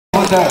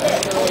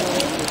that.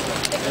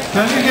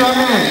 Can you hear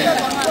me?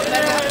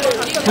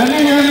 Can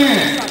you hear me?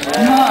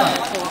 Yeah.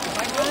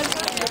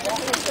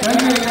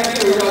 Thank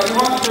you. I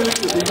want this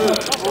to be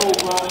heard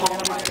over Hong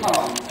Lim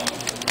Park.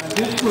 And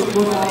this will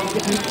go down to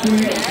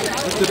history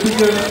as the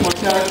biggest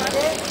protest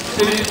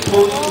since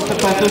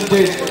post-independence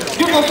day.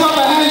 Give yourself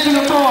a hand in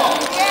the floor.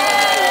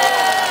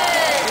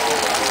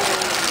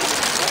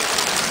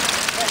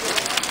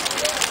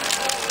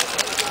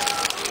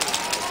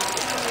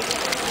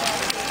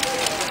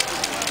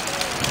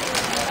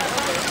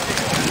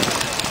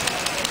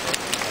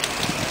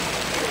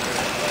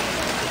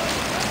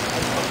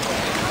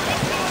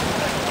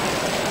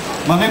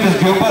 My name is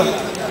Gilbert.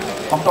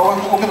 I'm the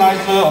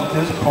organizer of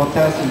this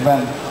protest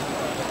event.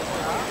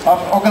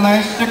 I've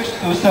organized 6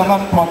 to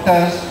 7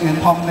 protests in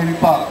Hong Lim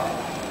Park.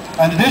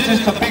 And this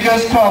is the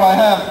biggest crowd I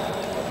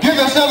have. Give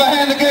yourself a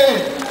hand again.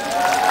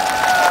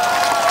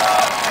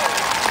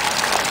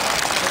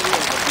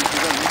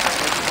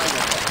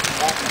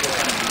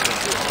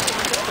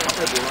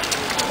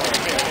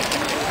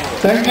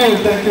 Thank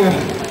you.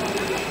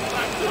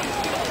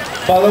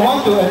 But I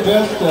want to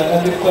address the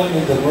elephant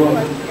in the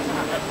room.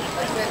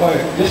 Right.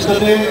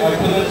 Yesterday I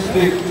couldn't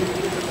sleep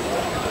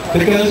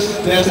because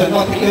there's an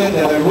article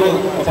that I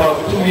wrote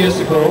about 2 years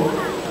ago.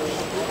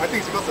 I think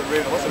it's because of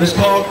rain. It's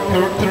called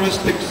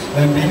Characteristics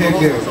and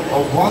Behavior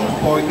of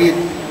 1.8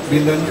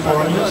 billion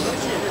foreigners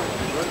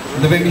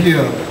living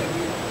here.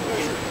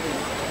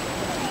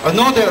 I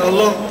know that a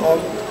lot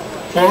of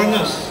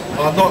foreigners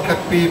are not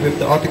happy with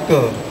the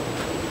article.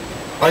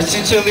 I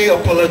sincerely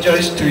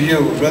apologize to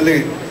you,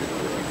 really.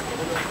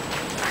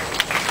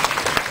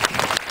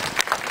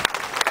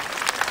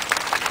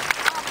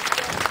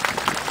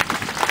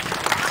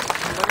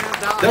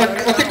 The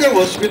article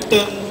was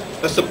written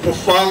as a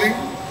profiling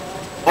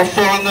of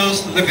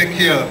foreigners living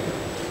here.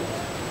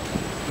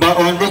 But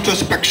on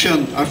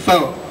retrospection, I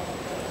felt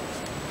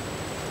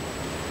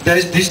that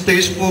is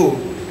distasteful.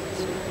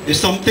 It's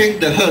something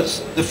that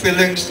hurts the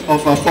feelings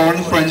of our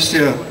foreign friends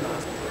here.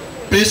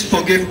 Please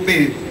forgive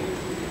me.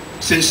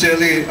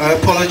 Sincerely, I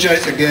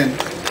apologize again.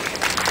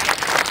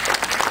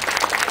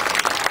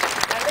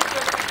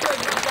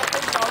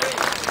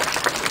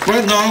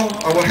 Right now,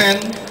 I will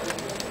hand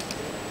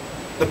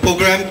the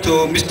program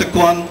to Mr.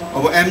 Kwan,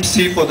 our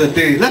MC for the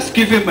day. Let's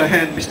give him a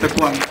hand, Mr.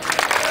 Kwan.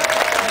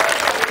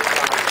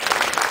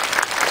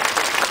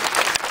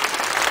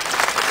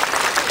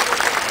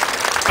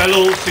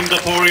 Fellow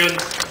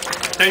Singaporeans,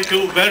 thank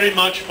you very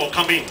much for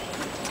coming.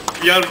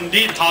 We are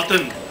indeed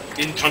heartened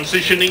in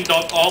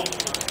transitioning.org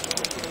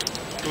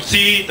to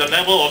see the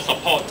level of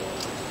support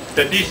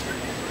that this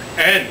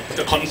and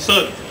the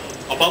concern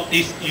about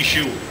this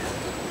issue.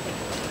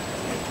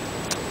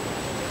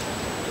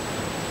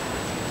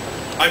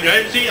 I'm your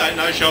MC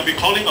and I shall be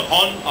calling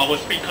upon our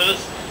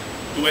speakers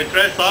to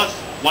address us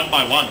one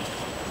by one.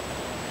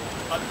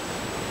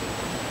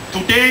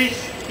 Today's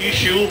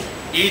issue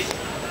is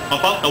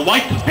about the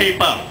white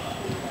paper.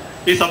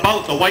 It's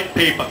about the white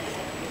paper.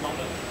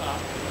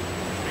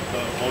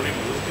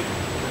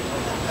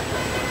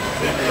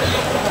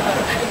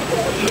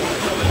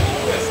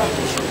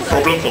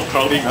 Problems of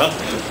crowding, huh?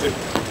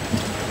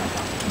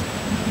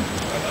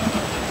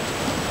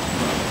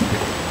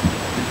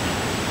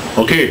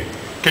 Okay.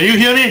 Can you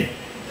hear me?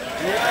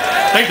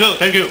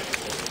 Thank you.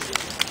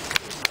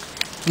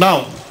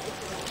 Now,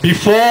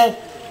 before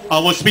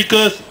our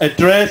speakers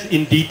address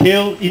in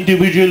detail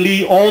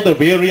individually all the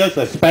various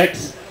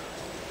aspects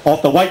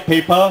of the white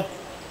paper,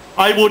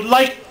 I would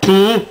like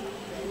to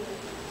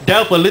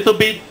delve a little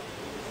bit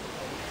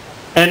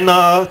and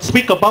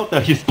speak about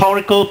the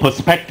historical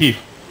perspective.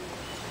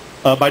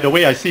 By the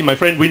way, I see my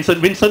friend Vincent.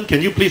 Vincent,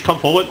 can you please come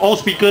forward? All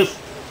speakers,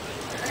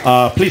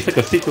 please take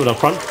a seat to the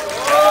front.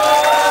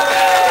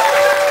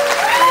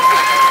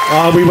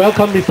 We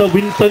welcome Mr.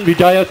 Vincent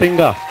Vijaya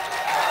Singha.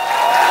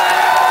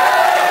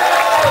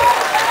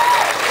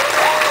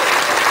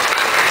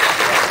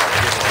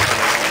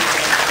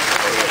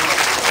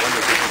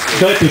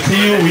 Glad to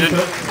see you,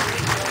 Vincent.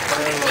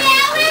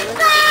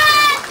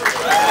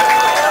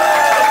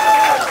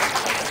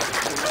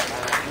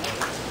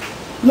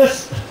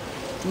 Let's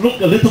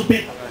look a little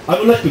bit. I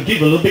would like to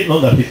give a little bit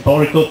on the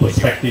historical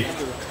perspective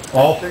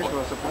of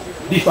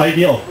this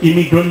idea of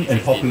immigrant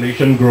and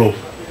population growth.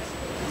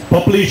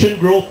 Population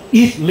growth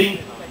is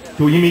linked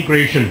to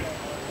immigration.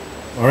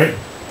 All right.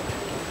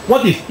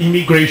 What is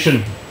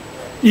immigration?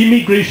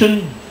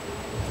 Immigration,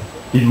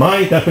 in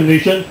my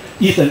definition,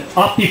 is an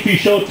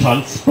artificial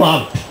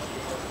transplant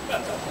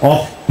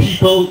of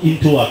people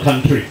into a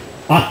country.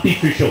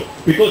 Artificial.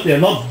 Because they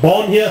are not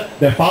born here,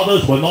 their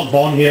fathers were not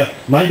born here,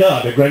 neither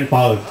are their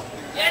grandfathers.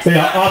 They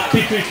are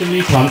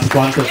artificially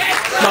transplanted.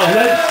 Now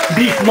let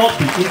this not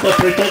be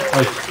interpreted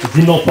as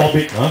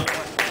xenophobic.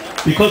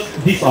 Because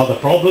these are the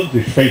problems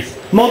we face.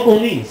 Not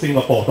only in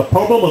Singapore, the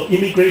problem of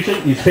immigration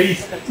is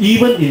faced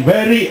even in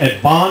very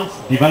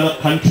advanced,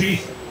 developed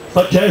countries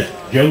such as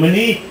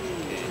Germany,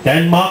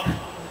 Denmark,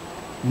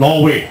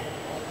 Norway,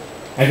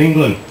 and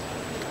England.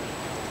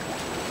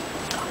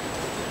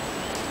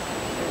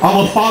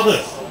 Our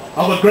fathers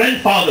our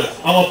grandfathers,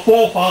 our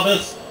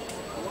forefathers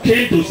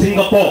came to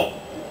Singapore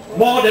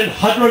more than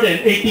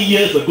 180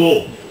 years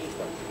ago.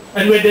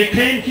 And when they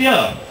came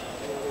here,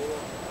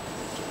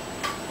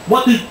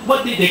 what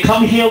did they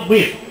come here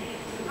with?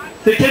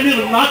 They came here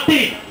with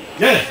nothing.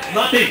 Yes,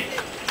 nothing.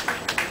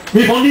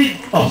 With only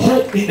a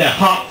hope in their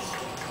hearts.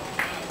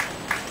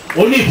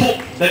 Only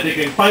hope that they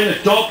can find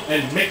a job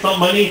and make some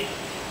money.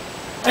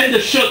 And the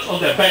shirts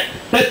on their back.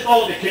 That's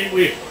all they came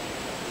with.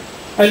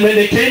 And when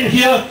they came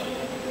here,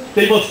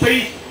 they were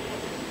faced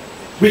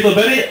with a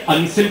very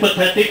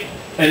unsympathetic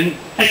and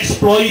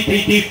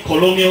exploitative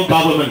colonial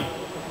government.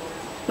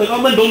 The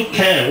government don't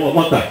care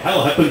what the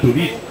hell happened to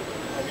these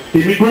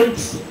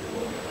immigrants.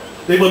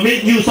 They were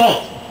made use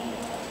of.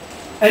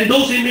 And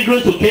those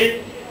immigrants who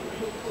came,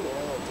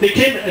 they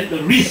came at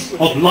the risk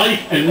of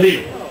life and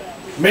limb.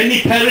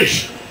 Many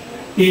perished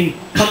in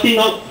cutting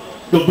out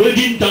the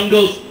virgin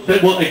jungles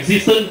that were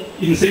existent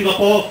in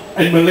Singapore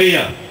and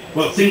Malaya.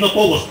 Well,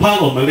 Singapore was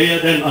part of Malaya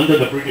then under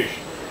the British.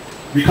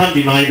 We can't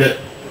deny that.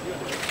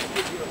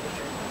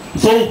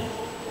 So,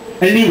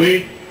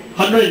 anyway,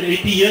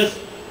 180 years,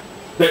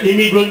 the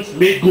immigrants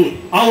made good.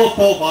 Our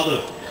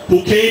forefathers,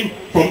 who came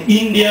from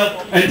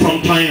India and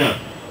from China,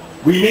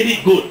 we made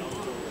it good.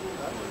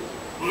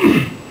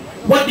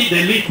 What did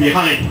they leave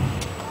behind?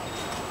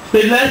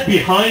 They left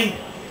behind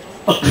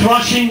a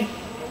crushing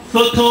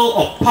circle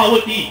of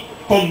poverty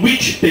from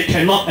which they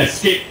cannot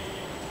escape.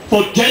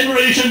 For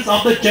generations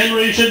after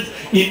generations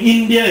in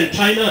India and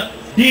China,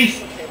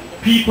 these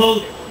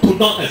people could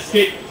not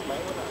escape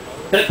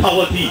that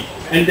poverty,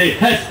 and they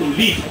had to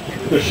leave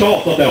the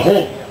shores of their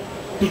home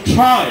to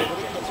try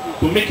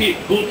to make it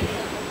good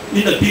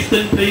in a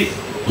distant place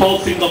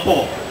called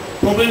Singapore.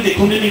 Probably they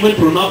couldn't even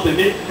pronounce the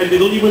name, and they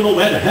don't even know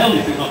where the hell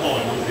is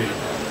Singapore in those days.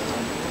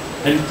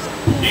 And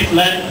to this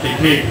land they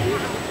came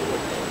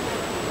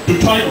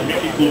to try to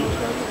make it good,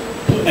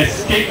 to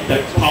escape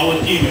that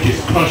poverty which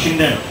is crushing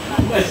them,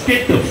 to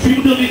escape the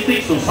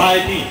feudalistic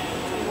society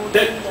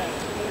that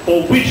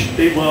for which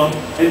they were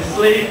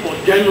enslaved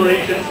for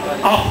generations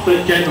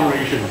after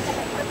generations.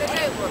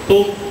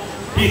 So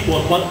this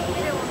was what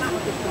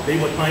they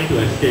were trying to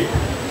escape.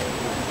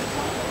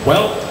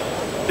 Well,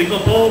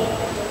 Singapore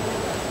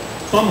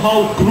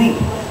somehow grew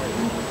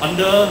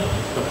under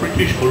the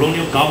British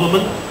colonial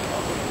government,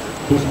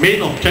 whose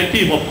main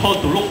objective, of course,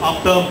 to look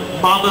after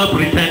Mother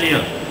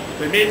Britannia.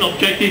 The main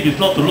objective is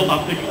not to look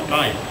after you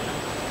guys.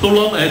 So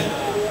long as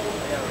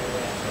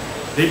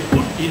they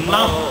put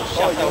enough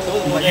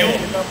in you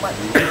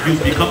that you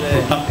become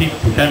productive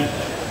to them.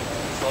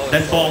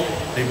 That's all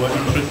they were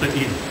interested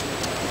in.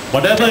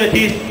 Whatever it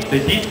is,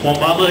 they did for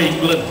Mother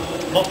England,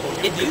 not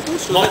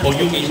for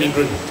you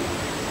immigrants.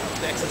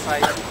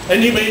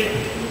 Anyway,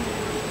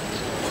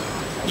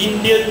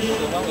 Indians,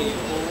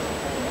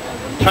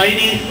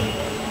 Chinese,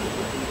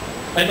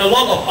 and a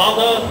lot of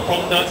other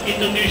from the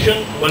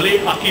Indonesian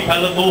Malay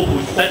archipelago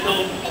who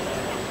settled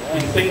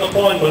in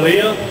Singapore and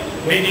Malaya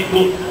made it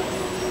good.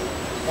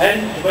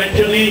 And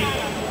eventually,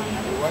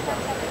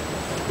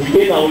 we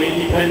gained our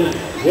independence.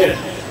 Yes.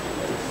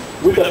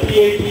 With the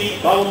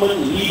PAP government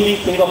leading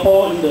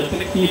Singapore in the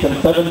 60s and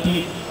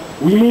 70s,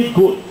 we made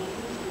good.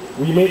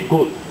 We made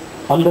good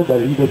under their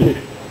leadership.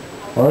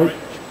 Alright?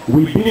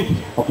 We built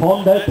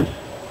upon that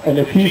and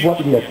achieved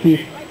what we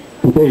achieved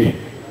today.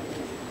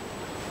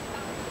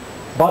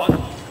 But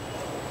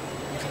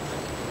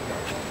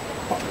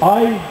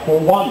I, for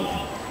one,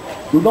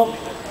 do not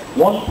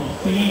want to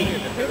see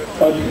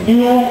a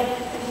new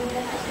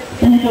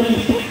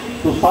feudalistic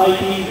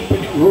society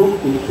take root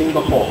in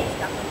Singapore.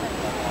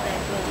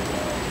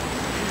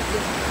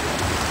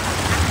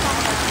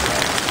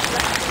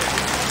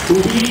 Do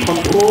we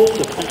control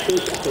the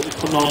factors of the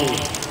economy?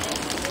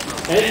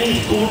 Any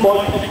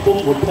schoolboy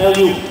textbook will tell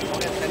you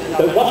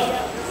that what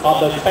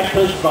are the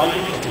factors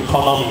driving the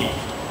economy?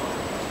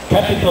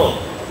 Capital,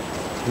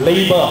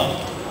 labor,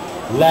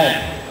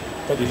 land,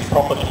 that is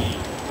property.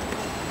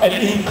 And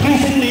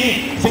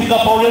increasingly,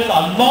 Singaporeans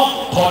are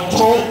not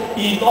controlled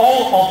in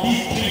all of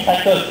these three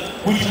factors,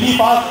 which leave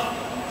us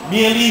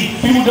merely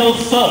feudal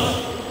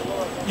serfs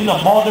in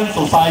a modern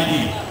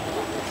society.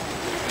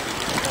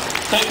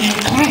 The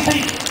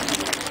increasing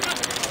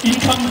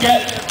income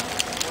gap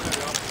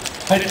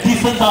has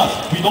distanced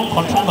us. We don't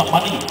control the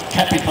money,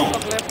 capital.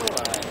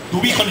 Do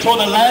we control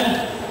the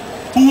land?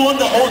 Who owns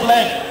the old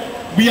land?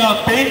 We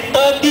are paying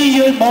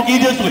 30-year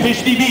mortgages to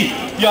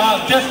HDB. We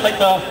are just like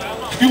the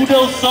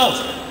feudal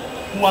serfs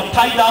who are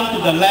tied down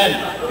to the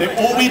land. They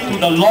owe it to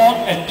the lord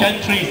and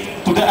gentry,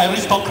 to the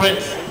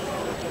aristocrats.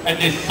 And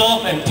they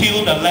serve and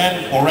till the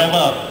land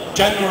forever,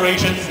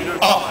 generations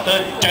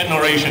after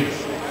generations.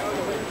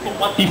 So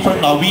what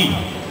different are we?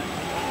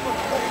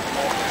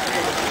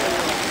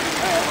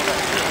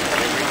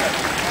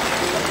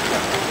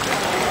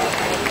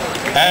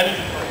 And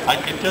I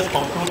can just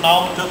conclude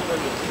now,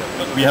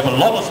 we have a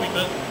lot of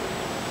speakers.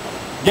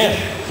 Yes,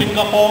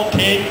 Singapore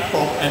came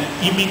from an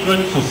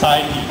immigrant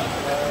society,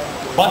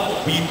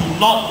 but we do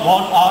not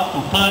want us to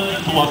turn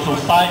into a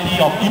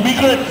society of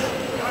immigrants.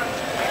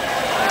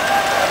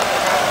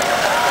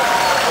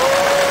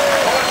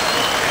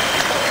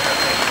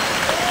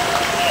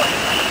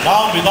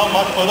 Now, without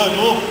much further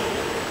ado,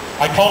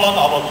 I call on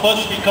our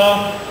first speaker,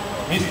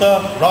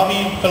 Mr.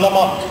 Rami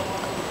Philemon.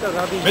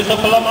 Mr.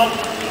 Philemon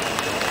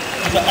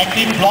is an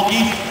active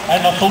bloggist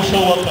and a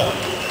social worker.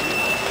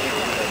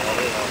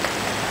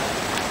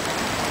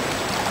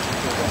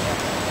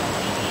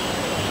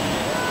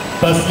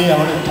 Firstly, I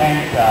want to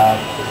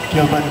thank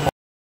Gilbert